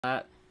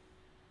that.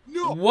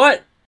 No.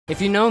 What?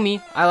 If you know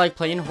me, I like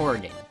playing horror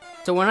games.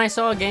 So when I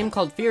saw a game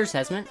called Fear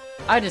Assessment,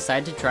 I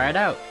decided to try it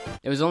out.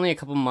 It was only a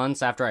couple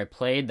months after I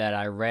played that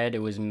I read it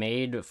was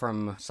made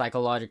from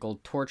psychological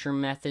torture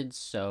methods,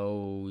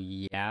 so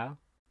yeah.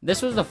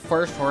 This was the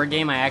first horror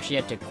game I actually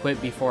had to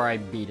quit before I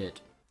beat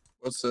it.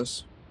 What's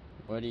this?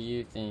 What do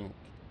you think?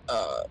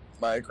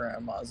 My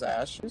grandma's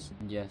ashes.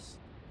 Yes.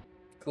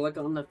 Click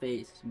on the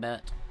face,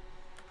 bet.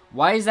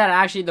 Why is that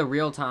actually the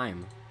real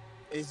time?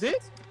 Is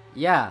it?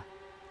 Yeah.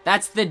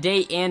 That's the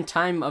date and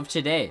time of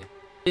today.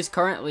 It's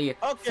currently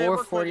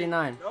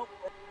 4:49. Nope.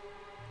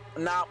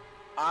 No,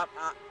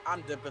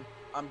 I'm dipping.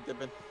 I'm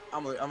dipping.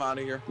 I'm out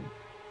of here.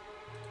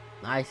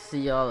 I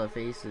see all the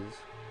faces.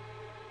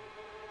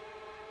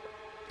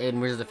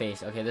 Aiden, where's the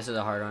face? Okay, this is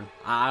a hard one.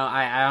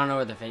 I don't know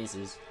where the face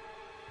is.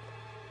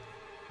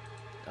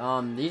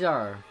 These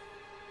are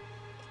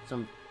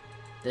some.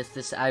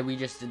 We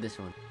just did this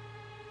one.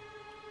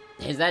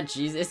 Is that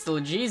Jesus? It's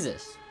still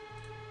Jesus.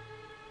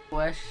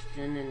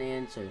 Question and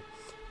answer.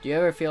 Do you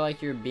ever feel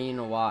like you're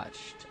being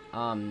watched?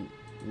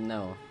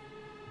 No.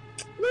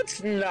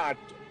 Let's not.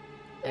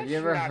 Have you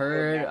ever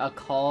heard a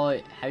call?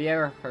 Have you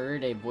ever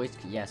heard a voice?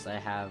 Yes, I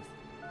have.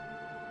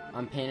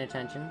 I'm paying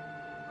attention.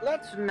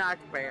 Let's not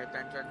pay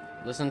attention.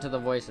 Listen to the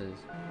voices.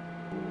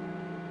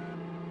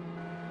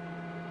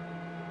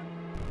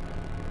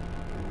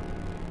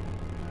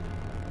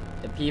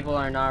 The people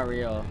are not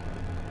real.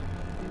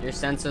 Your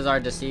senses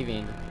are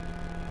deceiving.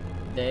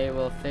 They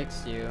will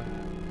fix you.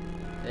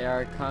 They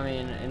are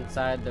coming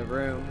inside the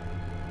room.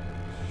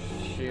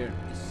 Shoot.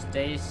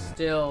 Stay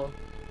still.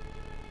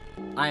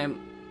 I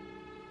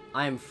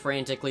am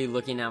frantically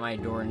looking at my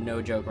door, no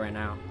joke right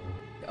now.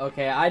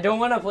 Okay, I don't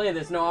want to play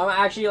this. No, I'm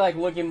actually like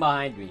looking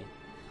behind me.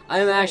 I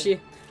am actually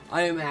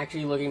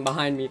looking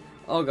behind me.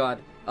 Oh god.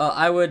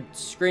 I would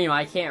scream.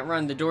 I can't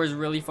run. The door's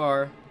really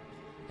far.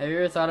 Have you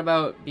ever thought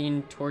about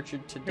being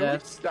tortured to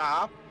death?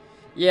 Stop.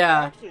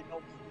 Yeah. Actually, no.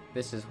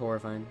 This is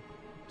horrifying.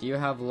 Do you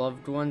have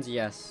loved ones?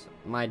 Yes.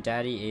 My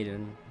daddy,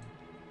 Aiden.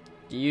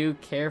 Do you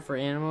care for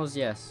animals?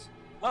 Yes.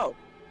 Oh.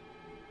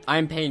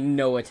 I'm paying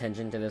no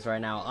attention to this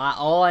right now.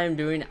 All I'm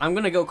doing, I'm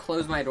gonna go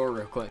close my door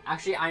real quick.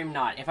 Actually, I'm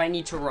not. If I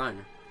need to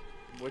run.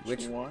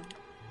 Which one?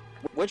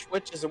 Which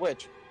is a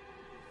witch?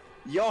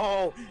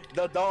 Yo,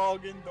 the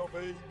dog and the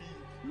baby.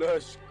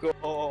 Let's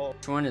go.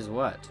 Which one is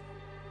what?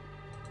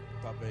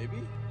 The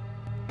baby?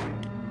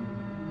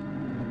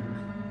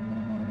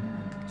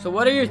 So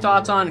what are your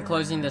thoughts on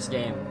closing this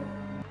game?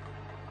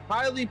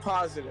 Highly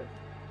positive.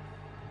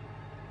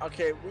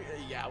 Okay,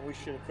 we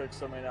should have picked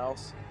something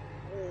else.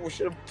 We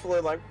should have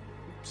played like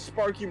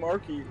Sparky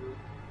Marky.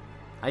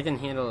 I can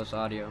handle this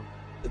audio.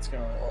 It's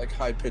gonna like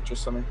high pitch or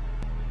something.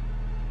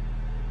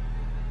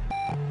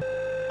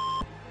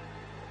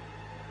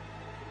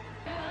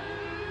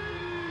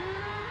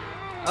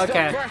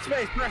 Okay. Press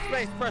space, press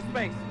space, press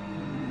space.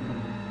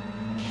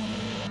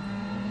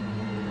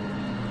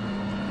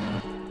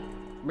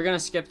 We're gonna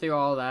skip through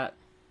all that.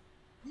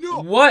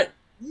 No. What?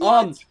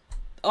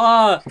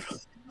 I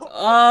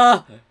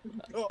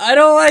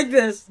don't like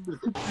this.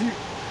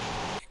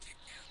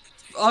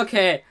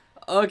 Okay.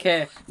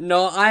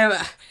 No,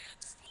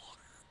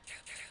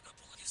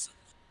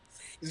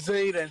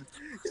 Zayden.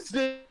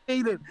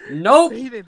 Nope. Zayden.